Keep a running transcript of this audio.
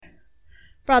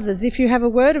Brothers, if you have a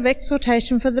word of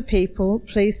exhortation for the people,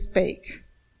 please speak."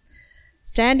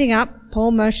 Standing up,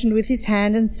 Paul motioned with his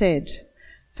hand and said,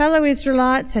 "Fellow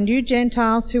Israelites and you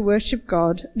Gentiles who worship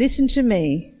God, listen to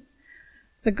me.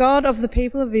 The God of the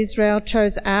people of Israel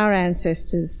chose our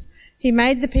ancestors. He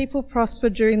made the people prosper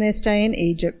during their stay in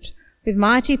Egypt. With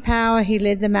mighty power he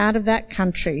led them out of that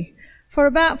country. For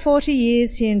about 40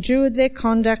 years he endured their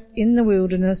conduct in the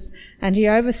wilderness, and he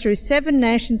overthrew 7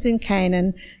 nations in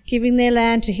Canaan, giving their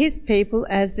land to his people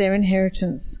as their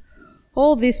inheritance.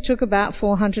 All this took about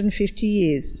 450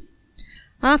 years.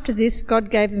 After this, God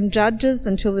gave them judges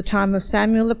until the time of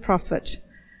Samuel the prophet.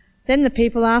 Then the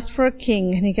people asked for a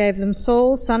king, and he gave them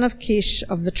Saul, son of Kish,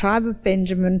 of the tribe of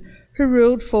Benjamin, who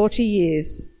ruled 40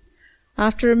 years.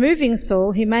 After removing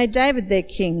Saul, he made David their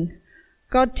king.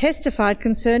 God testified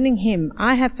concerning him,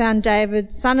 "I have found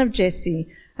David, son of Jesse,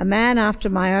 a man after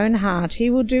my own heart. He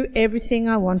will do everything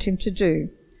I want him to do."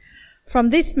 From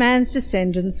this man's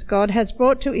descendants, God has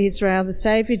brought to Israel the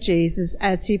Saviour Jesus,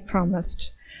 as he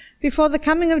promised. Before the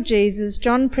coming of Jesus,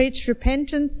 John preached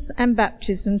repentance and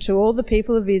baptism to all the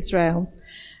people of Israel.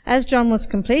 As John was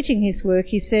completing his work,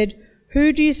 he said,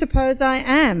 "Who do you suppose I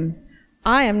am?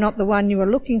 I am not the one you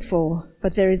are looking for,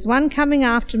 but there is one coming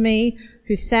after me,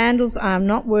 whose sandals I am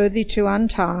not worthy to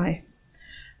untie."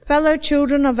 Fellow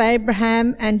children of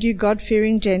Abraham and you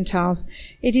God-fearing Gentiles,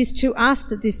 it is to us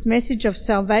that this message of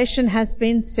salvation has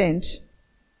been sent.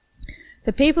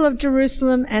 The people of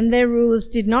Jerusalem and their rulers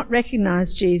did not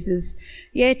recognize Jesus,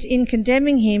 yet in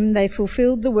condemning him they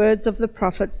fulfilled the words of the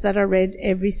prophets that are read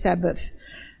every Sabbath.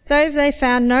 Though they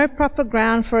found no proper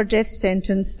ground for a death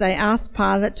sentence, they asked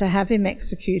Pilate to have him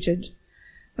executed.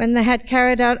 When they had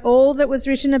carried out all that was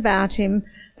written about him,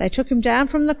 they took him down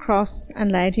from the cross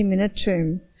and laid him in a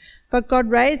tomb. But God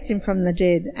raised him from the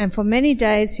dead, and for many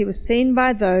days he was seen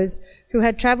by those who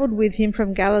had travelled with him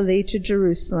from Galilee to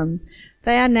Jerusalem.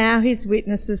 They are now his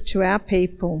witnesses to our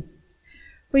people.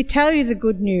 We tell you the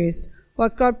good news.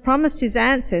 What God promised his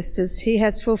ancestors, he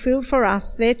has fulfilled for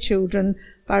us, their children,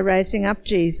 by raising up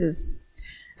Jesus.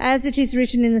 As it is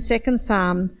written in the 2nd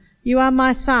Psalm, "You are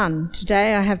my son,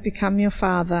 today I have become your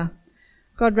father."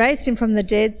 God raised him from the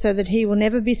dead so that he will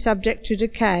never be subject to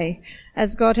decay.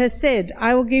 As God has said,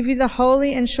 "I will give you the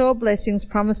holy and sure blessings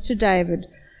promised to David."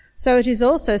 So it is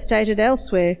also stated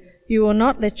elsewhere, "You will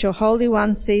not let your Holy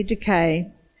One see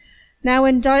decay." Now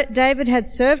when David had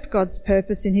served God's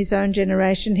purpose in his own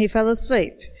generation, he fell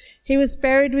asleep. He was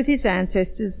buried with his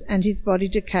ancestors, and his body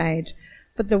decayed.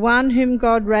 But the one whom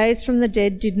God raised from the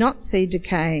dead did not see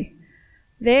decay.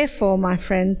 Therefore, my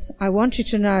friends, I want you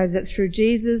to know that through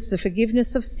Jesus the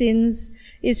forgiveness of sins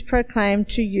is proclaimed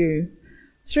to you.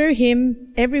 Through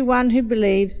him, everyone who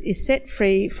believes is set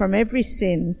free from every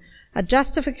sin, a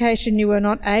justification you were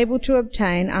not able to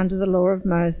obtain under the law of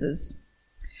Moses.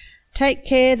 Take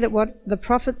care that what the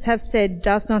prophets have said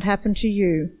does not happen to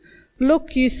you.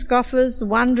 Look, you scoffers,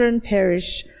 wonder and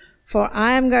perish, for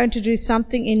I am going to do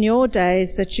something in your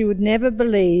days that you would never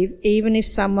believe, even if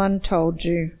someone told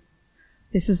you.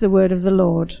 This is the word of the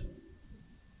Lord.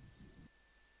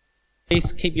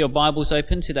 Please keep your Bibles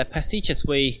open to that passage as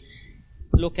we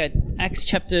look at Acts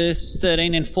chapters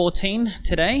 13 and 14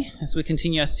 today, as we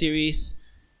continue our series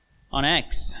on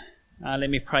Acts. Let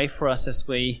me pray for us as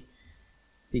we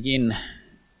begin.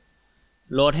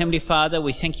 Lord, Heavenly Father,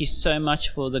 we thank you so much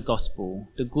for the gospel,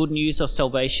 the good news of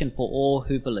salvation for all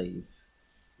who believe.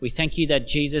 We thank you that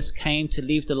Jesus came to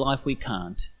live the life we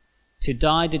can't, to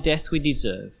die the death we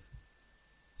deserve,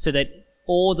 so that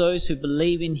all those who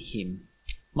believe in him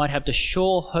might have the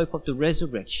sure hope of the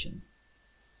resurrection,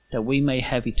 that we may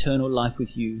have eternal life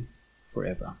with you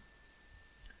forever.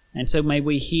 And so may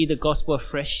we hear the gospel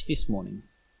afresh this morning.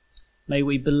 May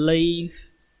we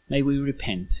believe, may we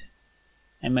repent,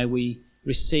 and may we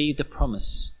receive the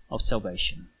promise of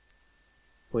salvation.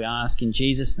 We ask in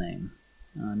Jesus' name.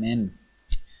 Amen.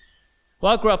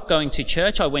 Well, I grew up going to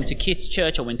church. I went to kids'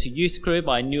 church. I went to youth group.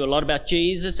 I knew a lot about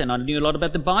Jesus and I knew a lot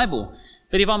about the Bible.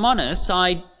 But if I'm honest,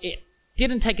 I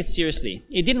didn't take it seriously.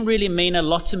 It didn't really mean a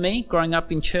lot to me growing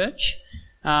up in church.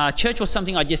 Church was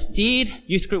something I just did.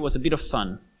 Youth group was a bit of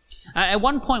fun. At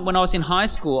one point when I was in high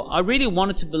school, I really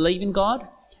wanted to believe in God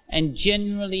and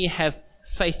genuinely have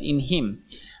faith in him.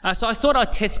 So I thought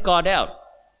I'd test God out.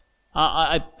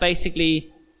 I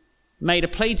basically made a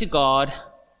plea to God.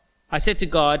 I said to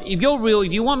God, if you're real,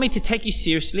 if you want me to take you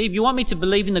seriously, if you want me to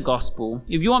believe in the gospel,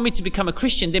 if you want me to become a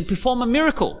Christian, then perform a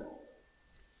miracle.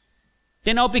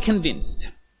 Then I'll be convinced.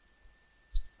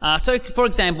 So, for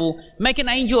example, make an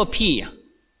angel appear,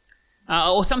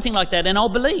 or something like that, and I'll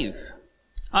believe.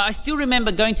 I still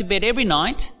remember going to bed every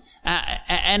night,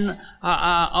 and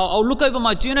I'll look over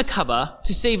my doona cover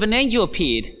to see if an angel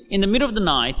appeared in the middle of the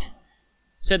night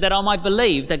so that I might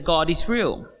believe that God is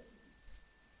real.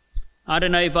 I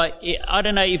don't know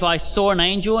if I saw an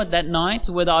angel that night,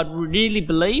 whether I'd really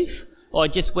believe or I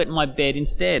just wet my bed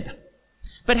instead.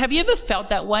 But have you ever felt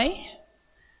that way?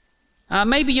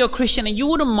 Maybe you're a Christian and you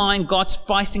wouldn't mind God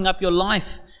spicing up your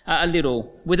life a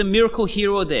little with a miracle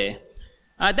here or there.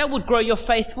 That would grow your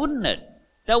faith, wouldn't it?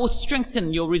 That would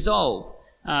strengthen your resolve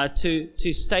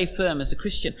to stay firm as a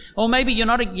Christian. Or maybe you're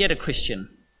not yet a Christian.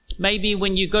 Maybe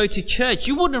when you go to church,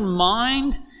 you wouldn't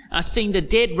mind seeing the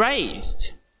dead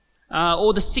raised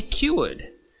or the sick cured.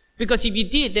 Because if you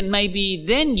did, then maybe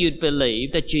then you'd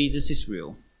believe that Jesus is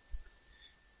real.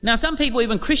 Now, some people,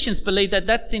 even Christians, believe that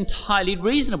that's entirely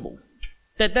reasonable.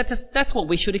 That's what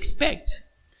we should expect.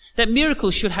 That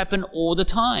miracles should happen all the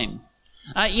time.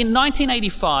 In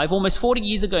 1985, almost 40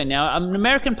 years ago now, an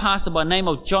American pastor by the name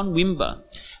of John Wimber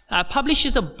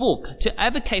publishes a book to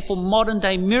advocate for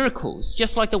modern-day miracles,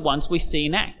 just like the ones we see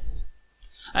in Acts.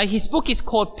 His book is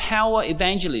called Power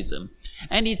Evangelism,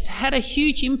 and it's had a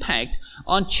huge impact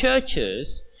on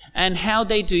churches and how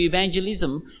they do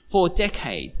evangelism for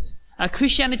decades.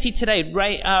 Christianity Today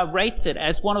rates it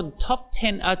as one of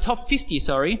the top 50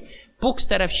 books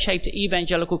that have shaped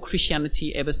evangelical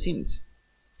Christianity ever since.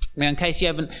 Now, in case you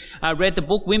haven't read the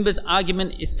book, Wimber's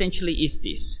argument essentially is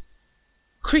this: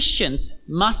 Christians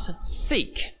must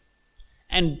seek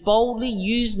and boldly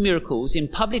use miracles in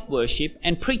public worship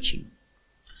and preaching.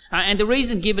 And the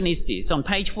reason given is this. On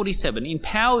page 47, in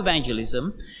Power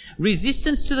Evangelism,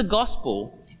 resistance to the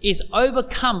gospel is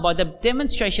overcome by the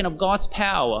demonstration of God's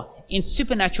power in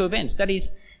supernatural events. That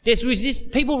is,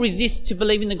 people resist to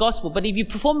believe in the gospel, but if you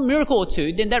perform a miracle or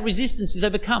two, then that resistance is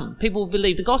overcome. People will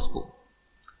believe the gospel.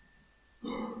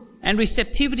 And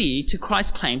receptivity to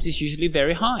Christ's claims is usually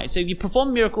very high. So if you perform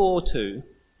a miracle or two,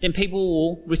 then people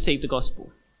will receive the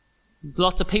gospel.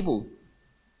 Lots of people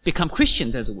become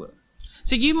Christians, as it were.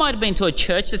 So you might have been to a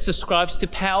church that subscribes to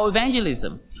power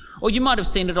evangelism, or you might have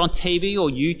seen it on TV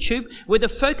or YouTube, where the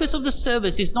focus of the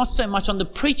service is not so much on the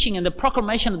preaching and the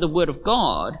proclamation of the word of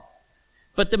God,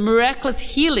 but the miraculous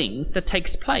healings that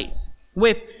takes place,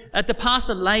 where the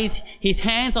pastor lays his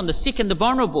hands on the sick and the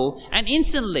vulnerable, and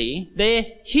instantly they're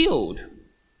healed.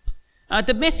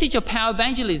 The message of power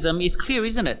evangelism is clear,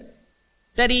 isn't it?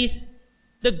 That is,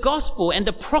 the gospel and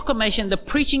the proclamation, the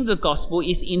preaching of the gospel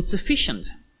is insufficient.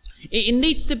 It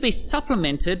needs to be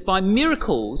supplemented by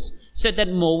miracles so that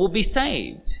more will be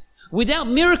saved. Without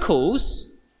miracles,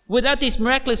 without these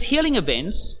miraculous healing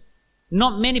events,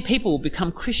 not many people will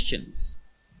become Christians.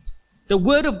 The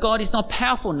word of God is not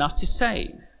powerful enough to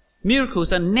save.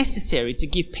 Miracles are necessary to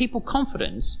give people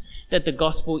confidence that the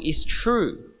gospel is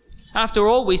true. After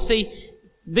all, we see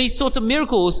these sorts of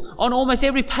miracles on almost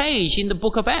every page in the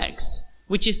book of Acts,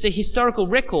 which is the historical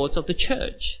records of the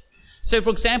church. So,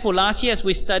 for example, last year as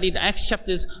we studied Acts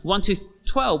chapters 1 to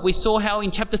 12, we saw how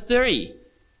in chapter 3,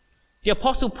 the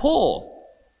Apostle Paul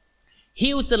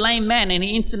heals the lame man and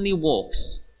he instantly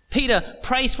walks. Peter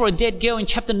prays for a dead girl in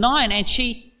chapter 9 and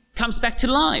she comes back to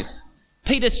life.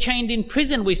 Peter's chained in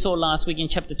prison, we saw last week in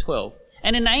chapter 12.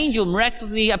 And an angel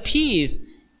miraculously appears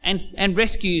and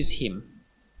rescues him.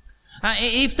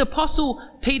 If the Apostle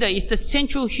Peter is the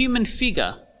central human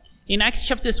figure in Acts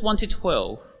chapters 1 to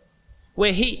 12,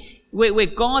 where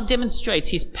God demonstrates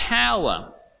his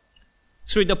power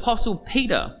through the Apostle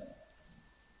Peter,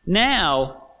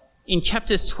 now in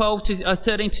chapters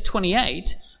 13 to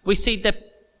 28, we see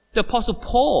that the Apostle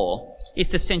Paul is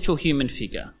the central human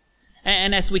figure.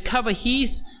 And as we cover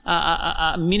his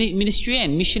ministry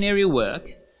and missionary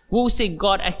work, we'll see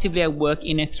God actively at work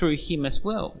in and through him as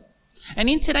well. And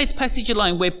in today's passage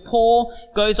alone, where Paul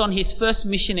goes on his first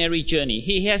missionary journey,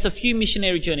 he has a few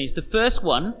missionary journeys. The first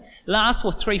one lasts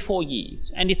for 3-4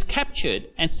 years, and it's captured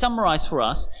and summarized for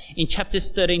us in chapters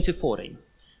 13 to 14.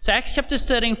 So Acts chapters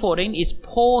 13 and 14 is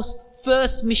Paul's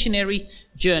first missionary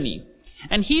journey.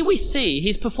 And here we see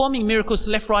he's performing miracles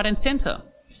left, right, and center.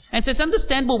 And so it's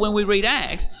understandable when we read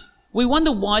Acts, we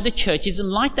wonder why the church isn't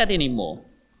like that anymore.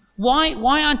 Why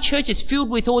aren't churches filled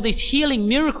with all these healing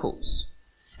miracles?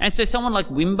 And so someone like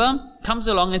Wimber comes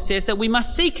along and says that we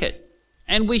must seek it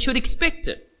and we should expect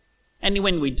it. And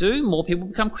when we do, more people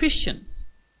become Christians.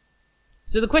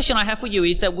 So the question I have for you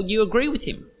is that would you agree with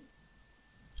him?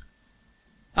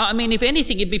 I mean, if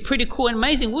anything, it'd be pretty cool and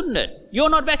amazing, wouldn't it? You're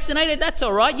not vaccinated, that's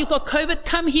all right. You've got COVID,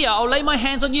 come here. I'll lay my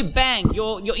hands on you, bang,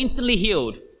 you're instantly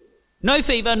healed. No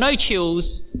fever, no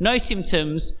chills, no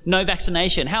symptoms, no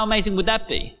vaccination. How amazing would that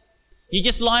be? You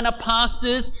just line up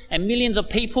pastors and millions of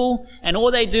people, and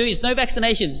all they do is no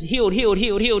vaccinations. Healed, healed,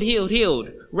 healed, healed, healed, healed.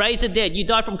 Raise the dead. You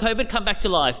die from COVID, come back to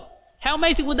life. How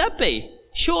amazing would that be?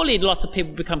 Surely lots of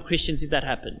people become Christians if that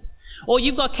happened. Or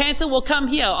you've got cancer, well, come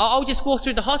here. I'll just walk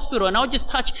through the hospital and I'll just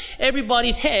touch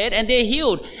everybody's head and they're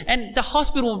healed. And the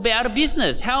hospital will be out of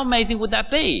business. How amazing would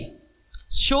that be?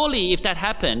 Surely if that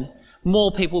happened,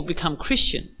 more people would become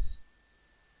Christians.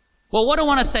 Well, what I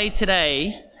want to say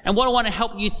today, and what I want to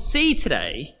help you see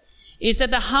today, is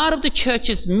that the heart of the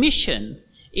church's mission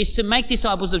is to make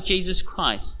disciples of Jesus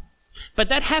Christ. But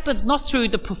that happens not through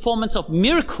the performance of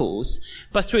miracles,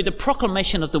 but through the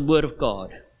proclamation of the Word of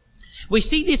God. We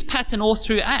see this pattern all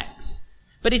through Acts,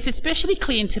 but it's especially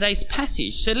clear in today's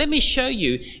passage. So let me show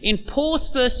you in Paul's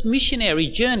first missionary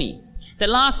journey, the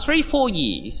last 3-4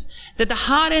 years, that the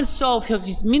heart and soul of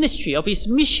his ministry, of his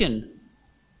mission,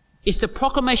 is the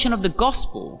proclamation of the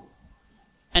gospel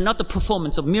and not the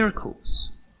performance of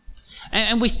miracles.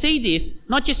 And we see this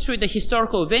not just through the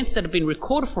historical events that have been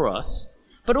recorded for us,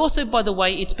 but also by the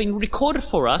way it's been recorded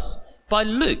for us by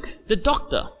Luke, the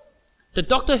doctor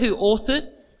who authored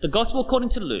the Gospel according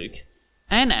to Luke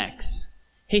and Acts.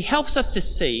 He helps us to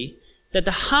see that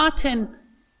the heart and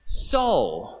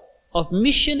soul of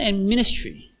mission and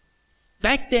ministry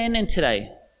back then and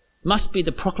today must be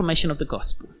the proclamation of the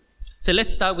gospel. So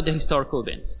let's start with the historical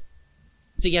events.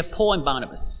 So you have Paul and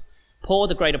Barnabas, Paul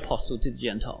the great apostle to the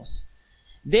Gentiles.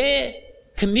 They're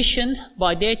commissioned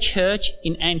by their church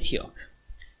in Antioch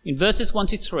in verses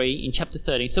 1-3 in chapter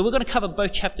 13. So we're going to cover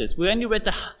both chapters. We only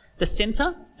read the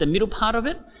center, the middle part of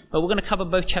it, but we're going to cover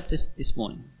both chapters this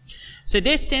morning. So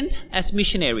they're sent as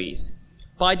missionaries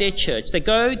by their church. They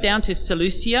go down to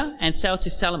Seleucia and sail to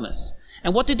Salamis.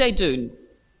 And what do? They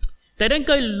don't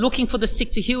go looking for the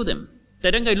sick to heal them. They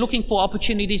don't go looking for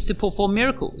opportunities to perform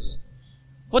miracles.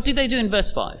 What did they do in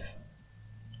verse 5?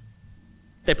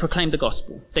 They proclaim the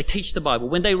gospel. They teach the Bible.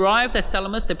 When they arrived at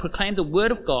Salamis, they proclaimed the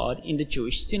word of God in the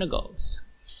Jewish synagogues.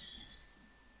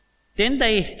 Then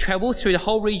they travel through the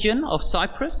whole region of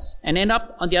Cyprus and end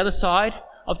up on the other side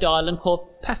of the island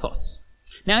called Paphos.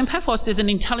 Now in Paphos, there's an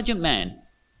intelligent man.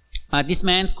 This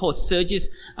man's called Sergius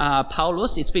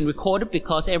Paulus. It's been recorded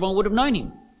because everyone would have known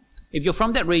him. If you're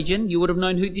from that region, you would have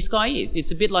known who this guy is.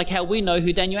 It's a bit like how we know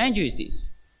who Daniel Andrews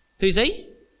is. Who's he?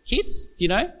 Kids? Do you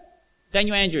know?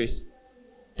 Daniel Andrews.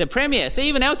 The premier. See,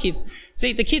 even our kids.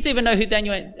 See, the kids even know who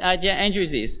Daniel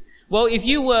Andrews is. Well, if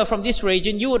you were from this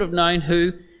region, you would have known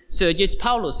who Sergius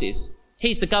Paulus is.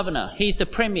 He's the governor. He's the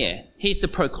premier. He's the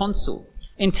proconsul.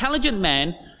 Intelligent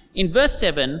man. In verse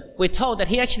 7, we're told that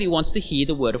he actually wants to hear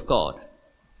the word of God.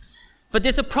 But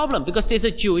there's a problem because there's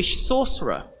a Jewish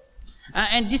sorcerer.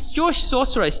 And this Jewish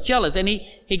sorcerer is jealous and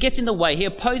he gets in the way. He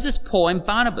opposes Paul and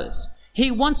Barnabas. He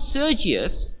wants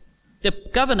Sergius, the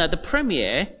governor, the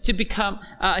premier, to become,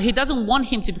 he doesn't want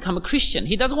him to become a Christian.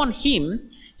 He doesn't want him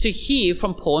to hear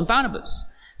from Paul and Barnabas.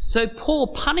 So Paul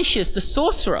punishes the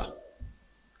sorcerer.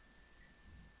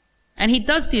 And he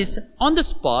does this on the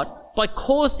spot by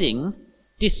causing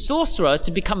this sorcerer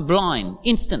to become blind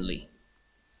instantly.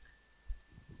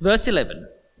 Verse 11.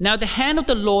 Now the hand of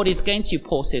the Lord is against you,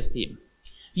 Paul says to him.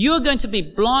 You are going to be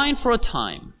blind for a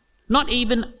time, not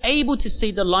even able to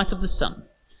see the light of the sun.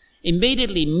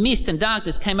 Immediately mist and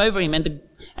darkness came over him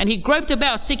and he groped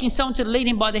about seeking someone to lead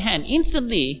him by the hand.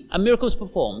 Instantly a miracle was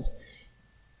performed.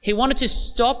 He wanted to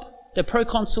stop the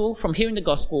proconsul from hearing the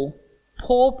gospel.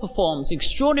 Paul performs an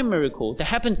extraordinary miracle that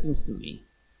happens instantly.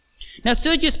 Now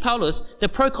Sergius Paulus, the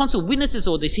proconsul, witnesses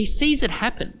all this. He sees it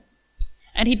happen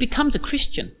and he becomes a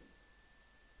Christian.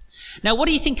 Now what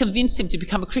do you think convinced him to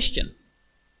become a Christian?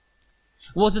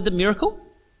 Was it the miracle?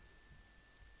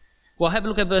 Well, have a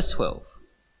look at verse 12.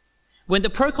 When the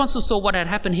proconsul saw what had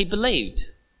happened, he believed.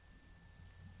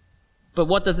 But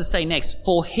what does it say next?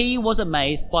 For he was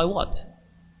amazed by what?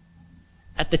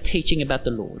 At the teaching about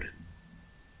the Lord.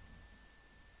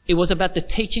 It was about the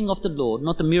teaching of the Lord,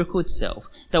 not the miracle itself.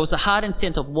 That was the heart and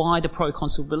center of why the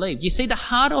proconsul believed. You see, the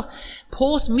heart of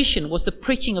Paul's mission was the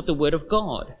preaching of the word of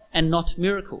God and not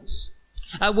miracles.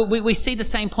 We see the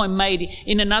same point made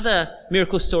in another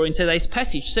miracle story in today's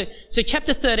passage. So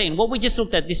chapter 13, what we just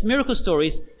looked at, this miracle story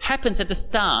happens at the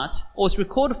start, or is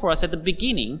recorded for us at the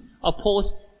beginning of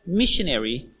Paul's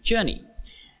missionary journey.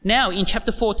 Now in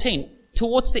chapter 14,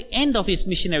 towards the end of his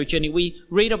missionary journey, we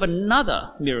read of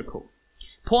another miracle.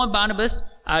 Paul and Barnabas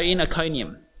are in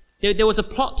Iconium. There was a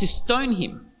plot to stone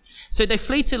him. So they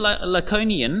flee to the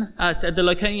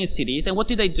Lycaonian cities, and what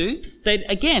do? They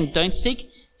again don't seek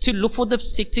to look for the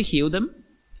sick to heal them,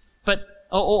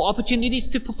 or opportunities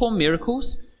to perform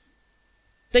miracles.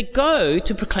 They go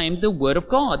to proclaim the word of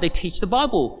God. They teach the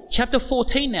Bible. Chapter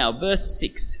 14 now, verse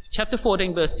 6. Chapter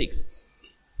 14, verse 6.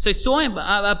 So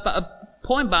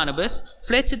Paul and Barnabas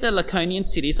fled to the Lycaonian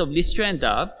cities of Lystra and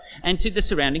Derbe and to the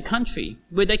surrounding country,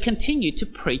 where they continued to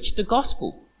preach the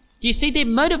gospel. You see, their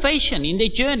motivation in their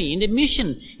journey, in their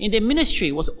mission, in their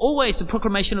ministry was always the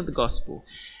proclamation of the gospel.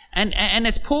 And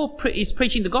as Paul is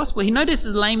preaching the gospel, he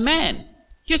notices a lame man.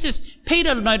 Just as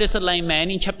Peter noticed a lame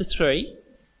man in chapter 3,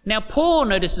 now Paul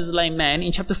notices a lame man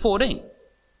in chapter 14,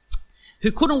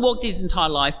 who couldn't walk his entire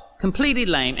life, completely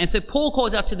lame. And so Paul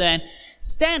calls out to the man,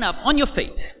 stand up on your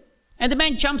feet. And the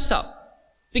man jumps up,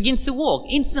 begins to walk,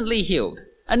 instantly healed.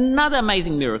 Another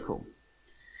amazing miracle.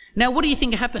 Now, what do you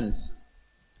think happens?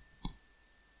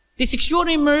 This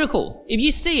extraordinary miracle, if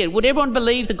you see it, would everyone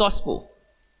believe the gospel?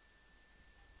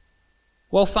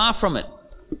 Well, far from it.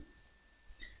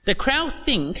 The crowd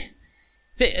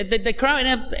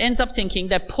ends up thinking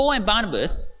that Paul and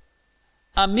Barnabas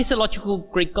are mythological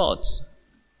Greek gods.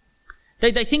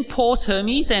 They think Paul's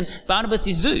Hermes and Barnabas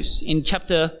is Zeus in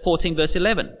chapter 14, verse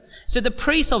 11. So the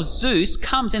priest of Zeus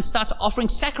comes and starts offering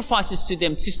sacrifices to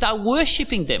them to start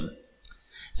worshipping them.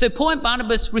 So Paul and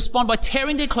Barnabas respond by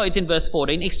tearing their clothes in verse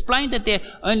 14, explain that they're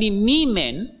only mere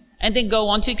men, and then go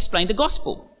on to explain the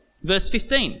gospel. Verse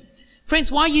 15.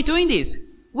 Friends, why are you doing this?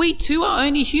 We too are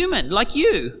only human, like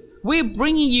you. We're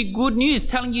bringing you good news,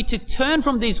 telling you to turn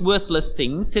from these worthless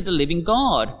things to the living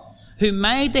God, who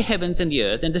made the heavens and the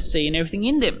earth and the sea and everything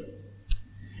in them.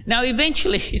 Now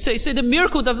eventually, so the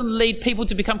miracle doesn't lead people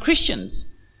to become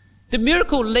Christians. The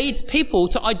miracle leads people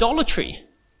to idolatry.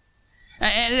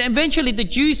 And eventually the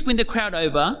Jews win the crowd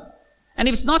over. And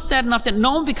if it's not sad enough that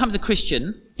no one becomes a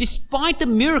Christian, despite the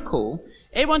miracle,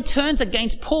 everyone turns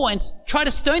against Paul and try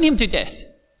to stone him to death.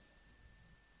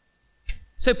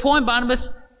 So Paul and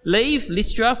Barnabas leave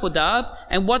Lystra for Derbe,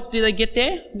 and what do they get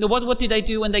there? What do they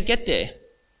do when they get there?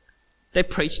 They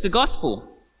preach the gospel.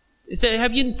 So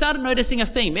have you started noticing a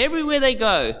theme? Everywhere they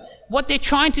go, what they're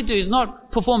trying to do is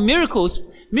not perform miracles.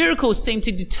 Miracles seem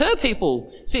to deter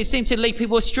people, seem to lead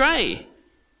people astray.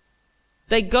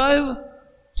 They go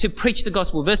to preach the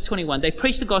gospel. Verse 21, they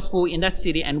preached the gospel in that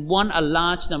city and won a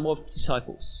large number of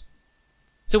disciples.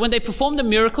 So when they performed the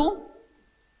miracle,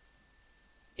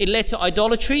 it led to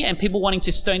idolatry and people wanting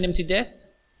to stone them to death.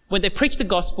 When they preached the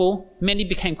gospel, many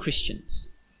became Christians.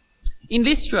 In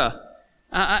Lystra,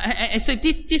 so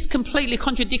this completely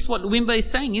contradicts what Wimber is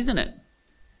saying, isn't it?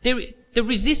 The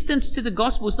resistance to the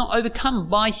gospel is not overcome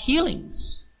by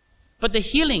healings, but the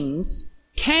healings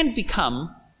can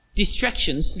become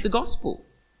distractions to the gospel.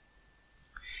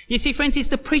 You see, friends, it's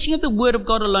the preaching of the word of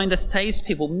God alone that saves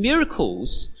people.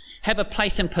 Miracles have a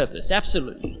place and purpose,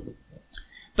 absolutely.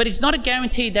 But it's not a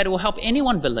guarantee that it will help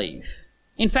anyone believe.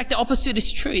 In fact, the opposite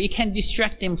is true. It can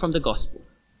distract them from the gospel.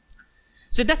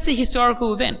 So that's the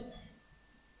historical event.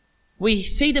 We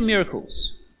see the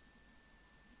miracles,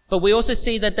 but we also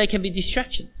see that they can be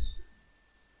distractions.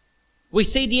 We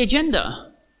see the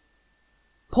agenda.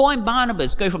 Paul and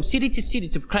Barnabas go from city to city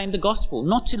to proclaim the gospel,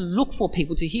 not to look for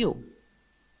people to heal.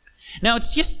 Now,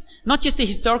 it's not just the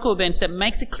historical events that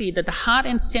makes it clear that the heart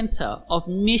and center of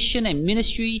mission and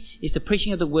ministry is the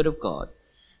preaching of the word of God.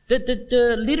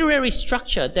 The literary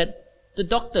structure that the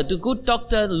good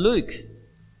doctor Luke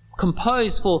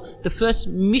composed for the first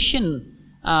mission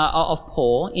of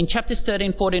Paul in chapters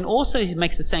 13, 14 also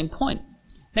makes the same point.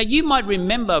 Now, you might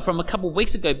remember from a couple of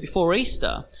weeks ago before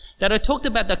Easter that I talked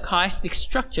about the chiastic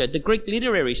structure, the Greek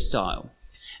literary style.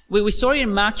 We saw it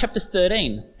in Mark chapter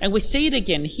 13, and we see it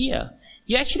again here.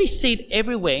 You actually see it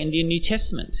everywhere in the New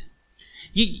Testament.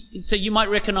 So you might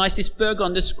recognize this burger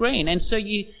on the screen, and so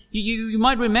you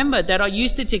might remember that I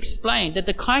used it to explain that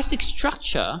the chiastic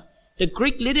structure, the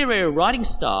Greek literary writing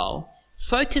style,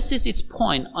 focuses its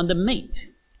point on the meat,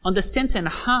 on the center and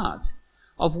heart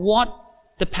of what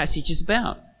the passage is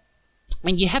about.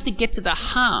 And you have to get to the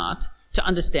heart to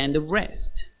understand the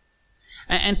rest.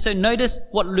 And so notice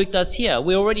what Luke does here. I've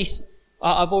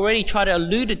already tried to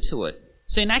allude to it.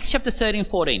 So in Acts chapter 13,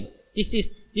 14,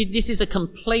 this is a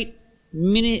complete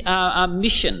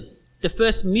mission, the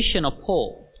first mission of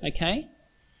Paul, okay?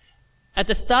 At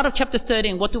the start of chapter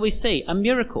 13, what do we see? A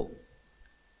miracle.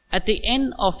 At the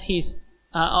end of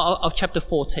of chapter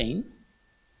 14,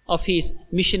 of his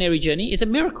missionary journey, is a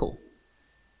miracle.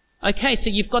 Okay, so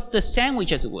you've got the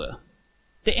sandwich, as it were.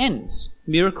 The ends,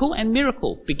 miracle and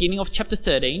miracle, beginning of chapter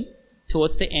 13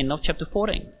 towards the end of chapter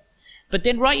 14. But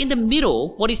then right in the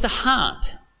middle, what is the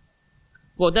heart?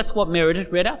 Well, that's what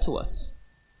Meredith read out to us.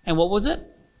 And what was it?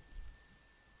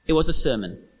 It was a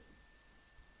sermon.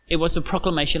 It was a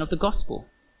proclamation of the gospel.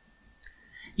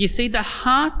 You see, the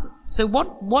heart, so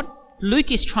what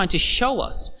Luke is trying to show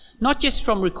us, not just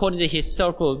from recording the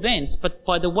historical events, but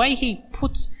by the way he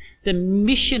puts the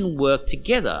mission work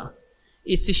together,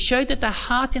 is to show that the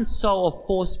heart and soul of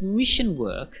Paul's mission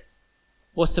work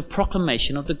was the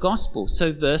proclamation of the gospel.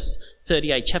 So verse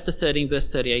 38, chapter 13,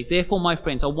 verse 38, therefore, my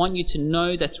friends, I want you to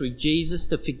know that through Jesus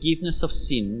the forgiveness of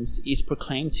sins is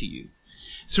proclaimed to you.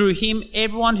 Through him,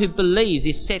 everyone who believes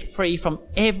is set free from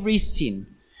every sin,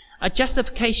 a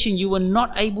justification you were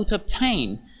not able to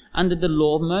obtain under the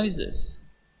law of Moses.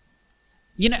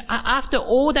 You know, after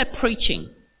all that preaching,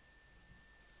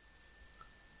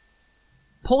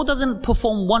 Paul doesn't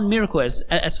perform one miracle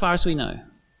as far as we know.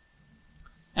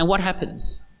 And what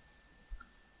happens?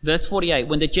 Verse 48,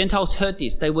 when the Gentiles heard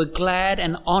this, they were glad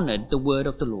and honored the word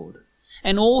of the Lord.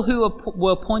 And all who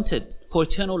were appointed for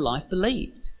eternal life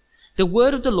believed. The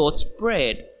word of the Lord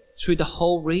spread through the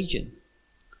whole region.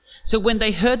 So when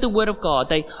they heard the word of God,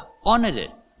 they honored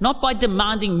it, not by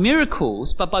demanding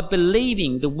miracles, but by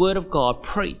believing the word of God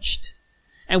preached.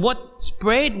 And what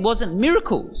spread wasn't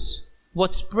miracles.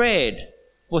 What spread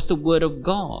was the word of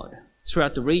God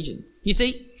throughout the region. You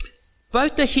see,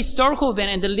 both the historical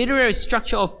event and the literary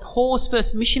structure of Paul's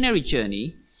first missionary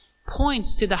journey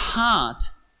points to the heart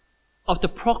of the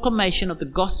proclamation of the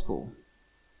gospel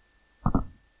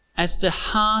as the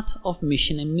heart of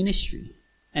mission and ministry,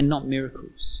 and not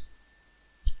miracles.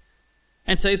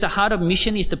 And so if the heart of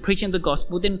mission is the preaching of the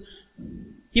gospel, then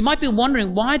you might be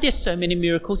wondering why there's so many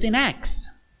miracles in Acts.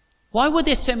 Why were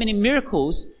there so many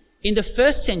miracles in the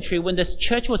first century when the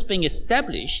church was being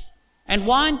established? And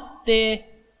why aren't there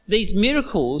these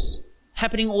miracles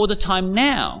happening all the time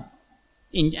now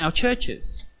in our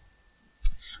churches?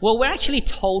 Well, we're actually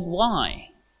told why.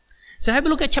 So have a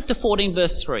look at chapter 14,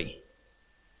 verse 3.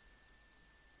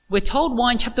 We're told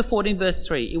why in chapter 14, verse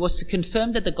 3. It was to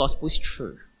confirm that the gospel is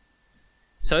true.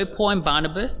 So Paul and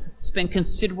Barnabas spent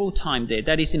considerable time there,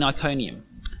 that is in Iconium,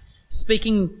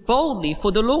 speaking boldly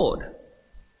for the Lord,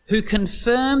 who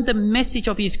confirmed the message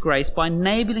of his grace by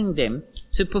enabling them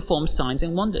to perform signs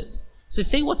and wonders. So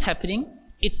see what's happening?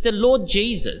 It's the Lord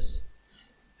Jesus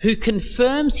who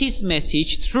confirms his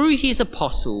message through his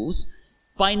apostles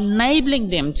by enabling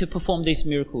them to perform these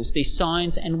miracles, these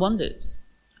signs and wonders.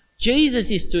 Jesus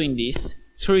is doing this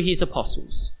through his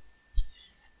apostles.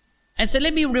 And so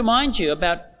let me remind you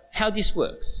about how this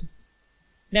works.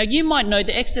 Now, you might know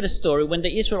the Exodus story when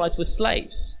the Israelites were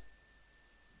slaves.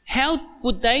 How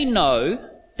would they know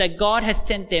that God has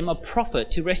sent them a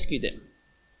prophet to rescue them?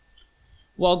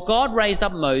 Well, God raised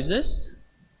up Moses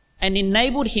and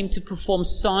enabled him to perform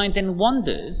signs and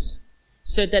wonders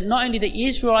so that not only the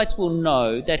Israelites will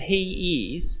know that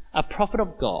he is a prophet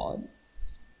of God,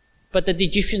 but that the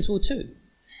Egyptians will too.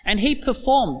 And he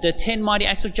performed the 10 mighty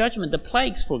acts of judgment, the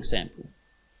plagues, for example.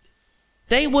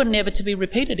 They were never to be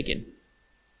repeated again,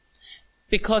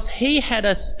 because he had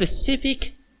a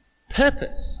specific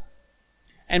purpose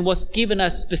and was given a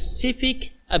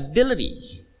specific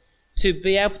ability to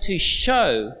be able to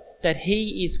show that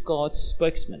he is God's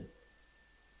spokesman.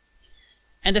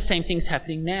 And the same thing's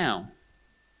happening now.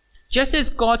 Just as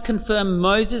God confirmed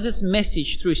Moses'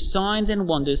 message through signs and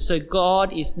wonders, so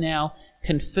God is now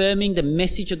confirming the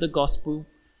message of the gospel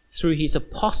through his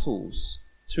apostles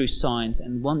through signs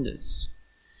and wonders.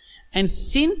 And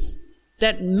since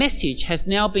that message has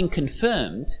now been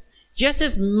confirmed, just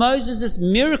as Moses'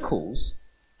 miracles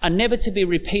are never to be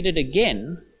repeated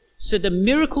again, so the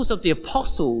miracles of the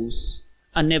apostles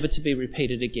are never to be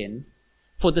repeated again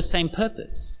for the same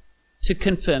purpose, to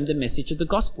confirm the message of the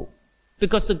gospel.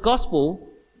 Because the gospel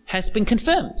has been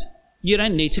confirmed. You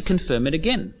don't need to confirm it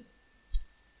again.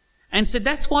 And so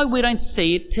that's why we don't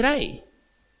see it today.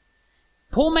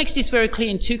 Paul makes this very clear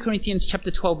in 2 Corinthians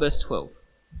chapter 12, verse 12.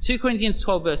 2 Corinthians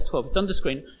 12, verse 12. It's on the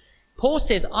screen. Paul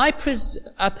says, I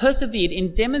persevered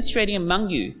in demonstrating among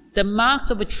you the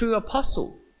marks of a true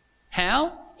apostle.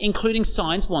 How? Including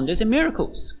signs, wonders, and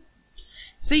miracles.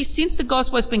 See, since the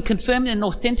gospel has been confirmed and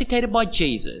authenticated by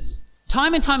Jesus,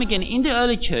 time and time again in the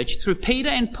early church, through Peter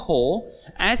and Paul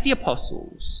as the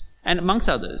apostles, and amongst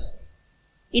others,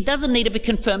 it doesn't need to be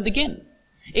confirmed again.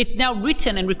 It's now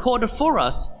written and recorded for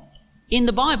us in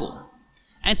the Bible.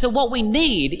 And so what we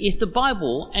need is the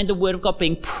Bible and the Word of God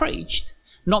being preached,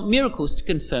 not miracles to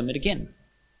confirm it again.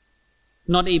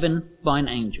 Not even by an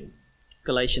angel.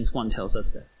 Galatians 1 tells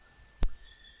us that.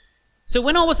 So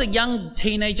when I was a young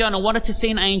teenager and I wanted to see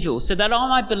an angel so that I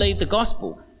might believe the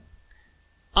gospel,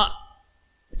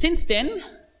 since then,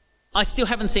 I still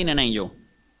haven't seen an angel.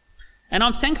 And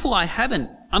I'm thankful I haven't.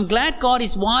 I'm glad God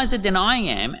is wiser than I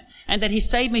am and that he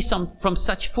saved me from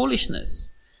such foolishness.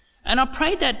 And I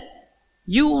pray that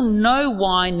you will know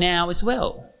why now as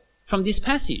well from this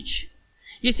passage.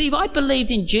 You see, if I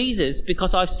believed in Jesus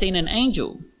because I've seen an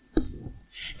angel,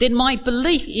 then my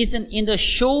belief isn't in the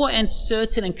sure and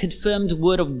certain and confirmed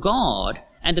word of God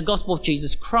and the gospel of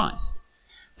Jesus Christ,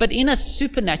 but in a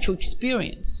supernatural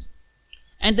experience.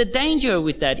 And the danger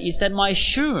with that is that my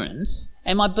assurance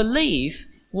and my belief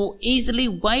will easily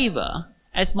waver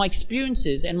as my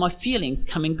experiences and my feelings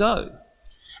come and go,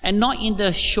 and not in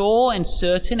the sure and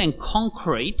certain and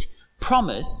concrete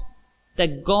promise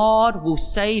that God will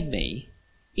save me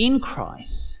in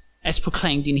Christ as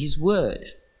proclaimed in his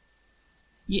word.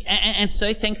 And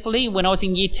so thankfully, when I was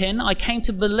in year 10, I came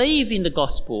to believe in the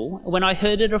gospel when I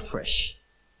heard it afresh.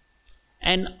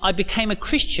 And I became a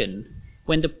Christian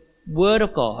when the word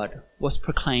of God was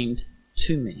proclaimed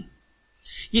to me.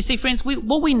 You see, friends,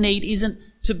 what we need isn't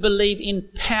to believe in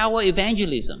power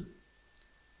evangelism.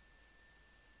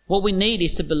 What we need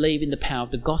is to believe in the power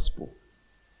of the gospel.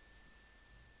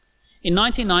 In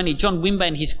 1990, John Wimber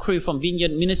and his crew from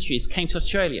Vineyard Ministries came to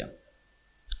Australia.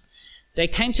 They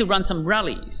came to run some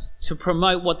rallies to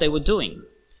promote what they were doing.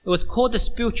 It was called the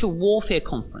Spiritual Warfare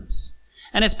Conference.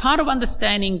 And as part of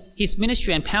understanding his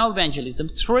ministry and power evangelism,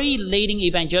 3 leading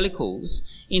evangelicals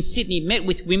in Sydney met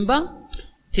with Wimber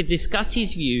to discuss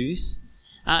his views.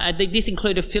 This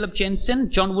included Philip Jensen,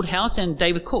 John Woodhouse, and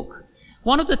David Cook.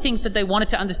 One of the things that they wanted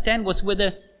to understand was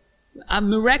whether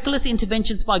miraculous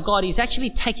interventions by God is actually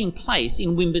taking place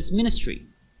in Wimber's ministry.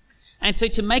 And so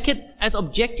to make it as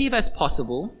objective as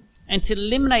possible and to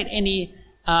eliminate any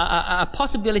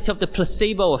possibility of the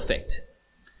placebo effect,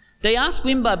 they asked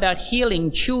Wimber about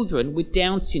healing children with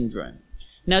Down syndrome.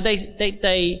 Now,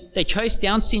 they chose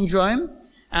Down syndrome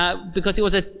because it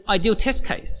was an ideal test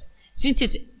case, since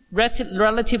it's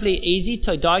relatively easy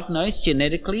to diagnose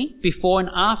genetically before and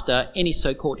after any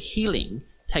so-called healing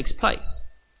takes place.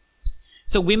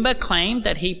 So Wimber claimed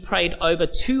that he prayed over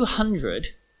 200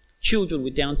 children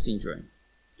with Down syndrome,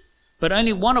 but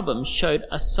only one of them showed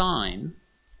a sign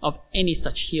of any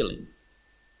such healing.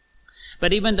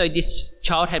 But even though this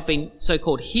child had been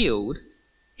so-called healed,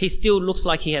 he still looks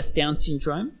like he has Down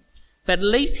syndrome, but at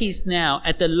least he's now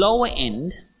at the lower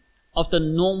end of the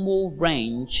normal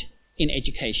range in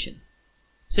education.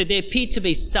 So there appeared to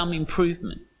be some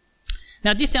improvement.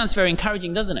 Now this sounds very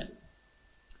encouraging, doesn't it?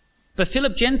 But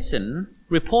Philip Jensen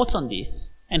reports on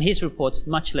this, and his report's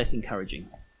much less encouraging.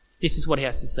 This is what he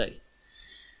has to say.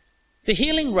 The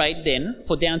healing rate then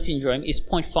for Down syndrome is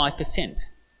 0.5%.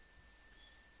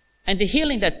 And the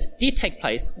healing that did take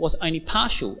place was only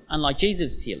partial, unlike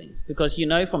Jesus' healings, because you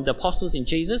know from the apostles in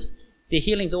Jesus, the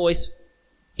healing's always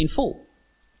in full.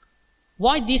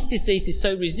 Why this disease is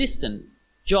so resistant,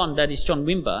 John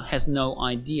Wimber, has no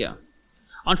idea.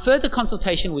 On further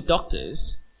consultation with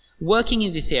doctors working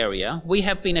in this area, we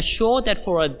have been assured that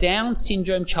for a Down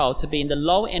syndrome child to be in the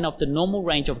low end of the normal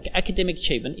range of academic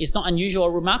achievement is not unusual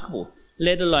or remarkable,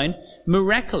 let alone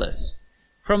miraculous.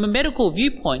 From a medical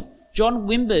viewpoint, John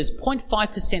Wimber's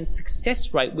 0.5%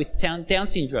 success rate with Down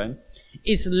syndrome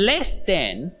is less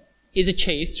than is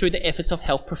achieved through the efforts of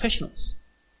health professionals.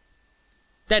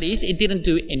 That is, it didn't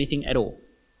do anything at all.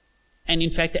 And in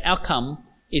fact, the outcome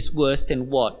is worse than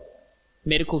what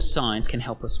medical science can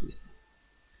help us with.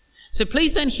 So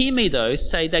please don't hear me, though,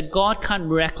 say that God can't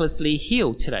miraculously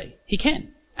heal today. He can.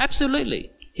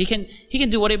 Absolutely. He can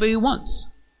do whatever he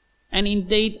wants. And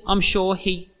indeed, I'm sure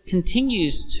he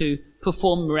continues to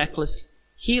perform miraculous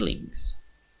healings.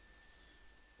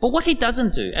 But what he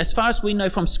doesn't do, as far as we know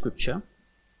from Scripture,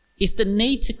 is the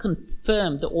need to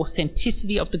confirm the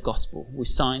authenticity of the gospel with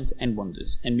signs and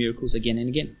wonders and miracles again and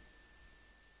again.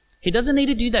 He doesn't need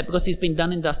to do that because he's been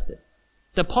done and dusted.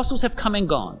 The apostles have come and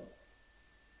gone.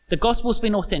 The gospel's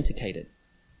been authenticated.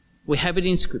 We have it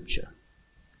in Scripture.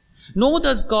 Nor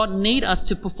does God need us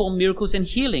to perform miracles and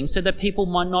healings so that people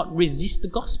might not resist the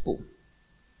gospel.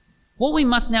 What we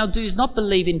must now do is not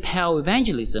believe in power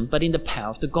evangelism, but in the power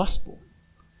of the gospel.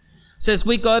 So as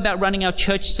we go about running our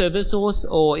church services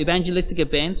or evangelistic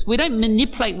events, we don't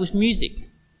manipulate with music.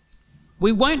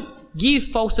 We won't give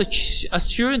false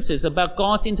assurances about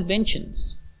God's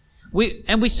interventions. We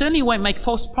certainly won't make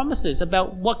false promises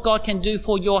about what God can do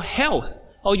for your health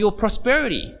or your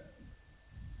prosperity.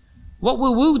 What we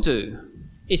will do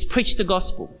is preach the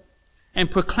gospel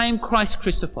and proclaim Christ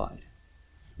crucified.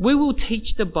 We will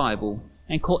teach the Bible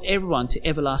and call everyone to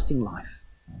everlasting life.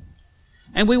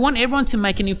 And we want everyone to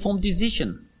make an informed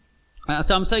decision.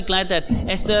 So I'm so glad that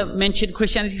Esther mentioned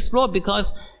Christianity Explored,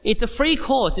 because it's a free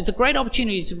course. It's a great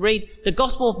opportunity to read the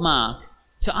Gospel of Mark,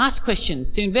 to ask questions,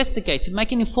 to investigate, to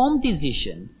make an informed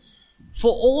decision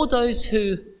for all those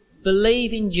who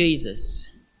believe in Jesus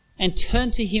and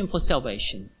turn to him for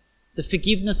salvation, the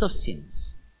forgiveness of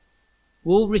sins,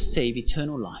 will receive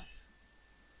eternal life.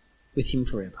 with him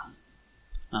forever.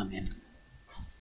 Amen.